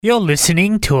You're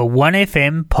listening to a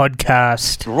 1FM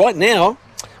podcast. Right now,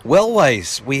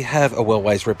 Wellways. We have a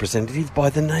Wellways representative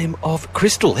by the name of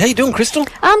Crystal. How you doing, Crystal?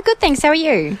 I'm good, thanks. How are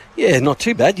you? Yeah, not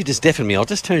too bad. You just deafened me. I'll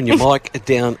just turn your mic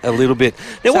down a little bit.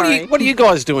 Now, what are you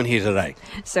guys doing here today?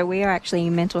 So we are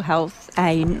actually mental health.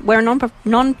 We're a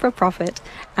non-for-profit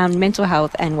mental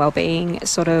health and wellbeing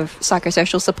sort of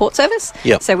psychosocial support service.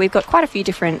 Yep. So we've got quite a few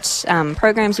different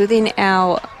programs within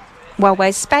our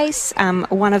Wellways space.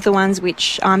 One of the ones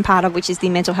which I'm part of, which is the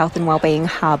Mental Health and Wellbeing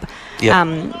Hub.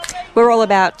 Yep. We're all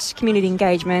about community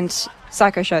engagement,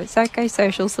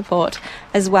 psychosocial support,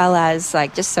 as well as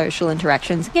like just social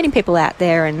interactions, getting people out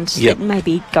there and that may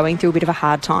be going through a bit of a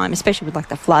hard time, especially with like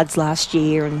the floods last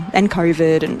year and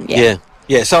COVID and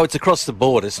Yeah. So it's across the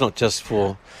board. It's not just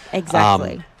for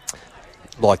exactly.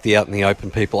 Like the out in the open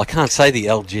people. I can't say the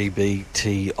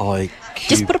LGBTIQ.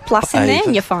 Just put a plus in there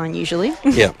and you're fine usually.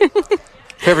 Yeah.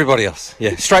 For everybody else.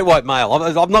 Yeah. Straight white male.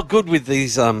 I'm not good with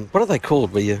these, what are they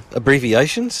called?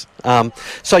 Abbreviations?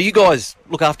 So you guys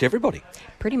look after everybody.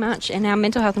 Pretty much. In our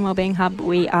Mental Health and Wellbeing Hub,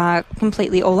 we are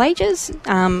completely all ages.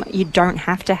 You don't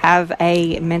have to have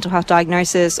a mental health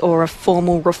diagnosis or a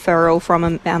formal referral from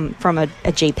a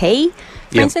GP.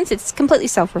 For instance, it's completely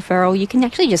self-referral. You can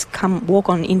actually just come walk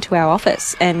on into our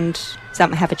office and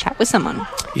have a chat with someone.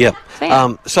 Yeah.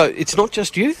 So, so it's not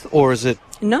just youth, or is it?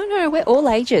 No, we're all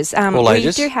ages. All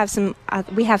ages? We do have some.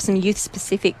 We have some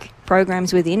youth-specific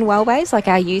programs within Wellways, like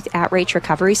our Youth Outreach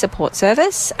Recovery Support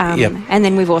Service, and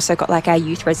then we've also got like our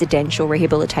Youth Residential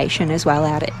Rehabilitation as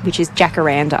well which is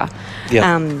Jacaranda.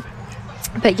 Yeah.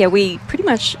 But yeah, we pretty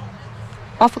much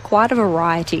offer quite a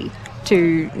variety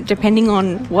depending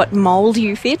on what mould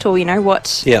you fit or what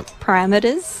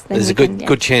parameters. There's a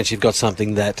good chance you've got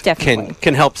something that Definitely.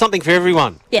 can help, something for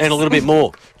everyone, yes. and a little bit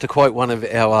more. To quote one of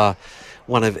our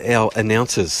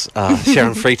announcers,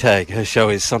 Sharon Freitag, her show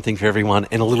is something for everyone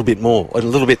and a little bit more, and a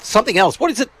little bit something else.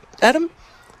 What is it, Adam?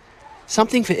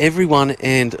 Something for everyone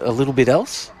and a little bit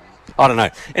else? I don't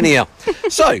know. Anyhow,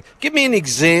 so give me an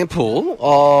example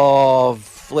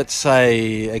of, let's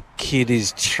say a kid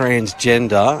is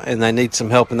transgender and they need some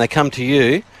help and they come to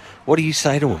you. What do you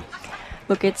say to them?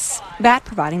 Look, it's about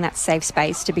providing that safe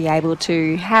space to be able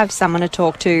to have someone to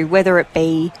talk to, whether it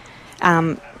be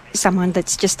someone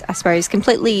that's just, I suppose,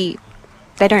 completely,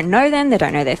 they don't know them, they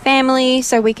don't know their family,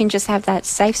 so we can just have that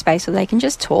safe space where they can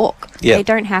just talk. Yeah. They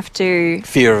don't have to...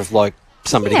 Fear of like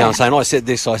somebody going saying, I said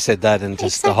this, I said that, and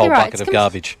just exactly a whole right. bucket of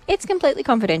garbage. It's completely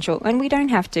confidential, and we don't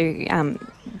have to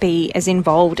be as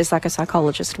involved as like a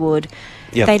psychologist would.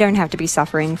 Yep. They don't have to be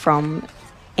suffering from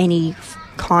any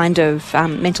kind of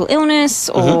mental illness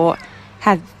or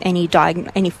have any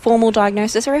formal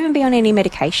diagnosis or even be on any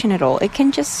medication at all. It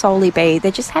can just solely be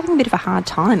they're just having a bit of a hard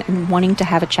time and wanting to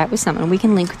have a chat with someone. We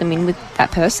can link them in with that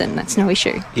person. That's no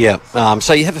issue. Yeah.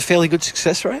 So you have a fairly good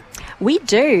success rate? We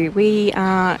do. We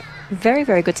are very,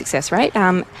 very good success rate.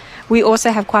 We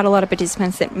also have quite a lot of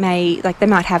participants that they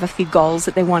might have a few goals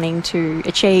that they're wanting to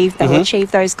achieve. They'll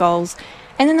achieve those goals,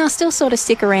 and then they'll still sort of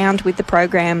stick around with the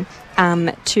program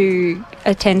to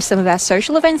attend some of our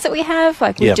social events that we have.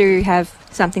 Like we do have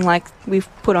something like we've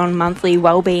put on monthly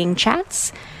wellbeing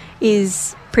chats.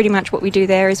 Is pretty much what we do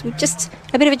there. Is we just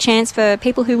a bit of a chance for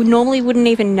people who normally wouldn't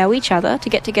even know each other to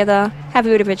get together, have a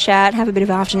bit of a chat, have a bit of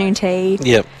afternoon tea,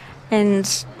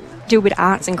 and do a bit of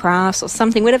arts and crafts or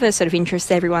something, whatever sort of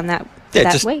interests everyone that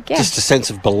week. Yeah, just a sense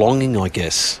of belonging, I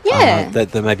guess. Yeah.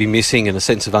 That they may be missing, and a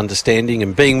sense of understanding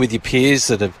and being with your peers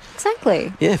that have...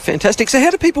 Exactly. Yeah, fantastic. So how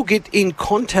do people get in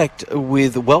contact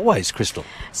with Wellways, Crystal?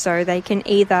 So they can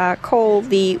either call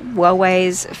the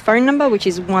Wellways phone number, which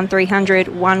is 1300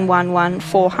 111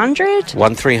 400.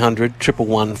 1300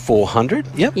 111 400.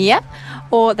 Yep. Yep.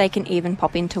 Or they can even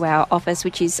pop into our office,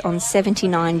 which is on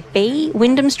 79B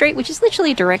Wyndham Street, which is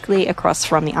literally directly across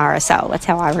from the RSL. That's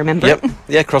how I remember it.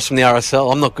 Yeah, across from the RSL.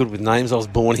 I'm not good with names. I was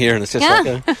born here, and it's just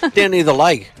like down near the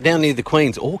lake, down near the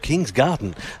Queen's or King's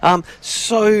Garden.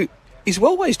 So is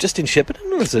Wellways just in Shepparton,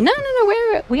 or is it? No.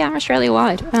 We are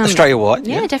Australia-wide. Australia-wide?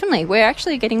 Yeah, definitely. We're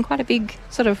actually getting quite a big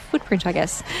sort of footprint, I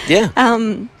guess. Yeah.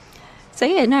 So,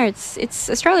 yeah, no, it's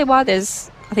Australia-wide.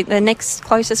 I think the next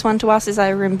closest one to us is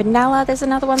over in Benalla. There's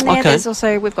another one there. Okay. There's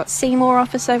also, we've got Seymour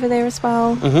office over there as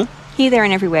well. Here, there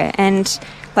and everywhere. And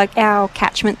like our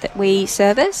catchment that we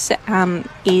service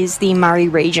is the Murray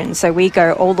region. So we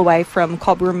go all the way from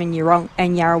Cobram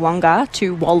and Yarrawonga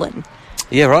to Wallen.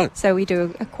 Yeah, right. So we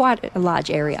do quite a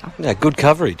large area. Yeah, good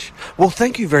coverage. Well,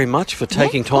 thank you very much for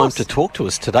taking time course. to talk to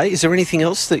us today. Is there anything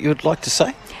else that you would like to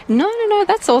say? No,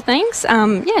 that's all, thanks.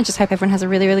 Just hope everyone has a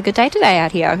really, really good day today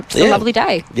out here. It's a lovely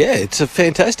day. Yeah, it's a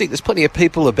fantastic. There's plenty of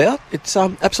people about. It's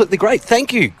absolutely great.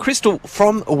 Thank you, Crystal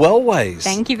from Wellways.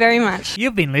 Thank you very much.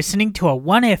 You've been listening to a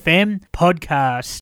 1FM podcast.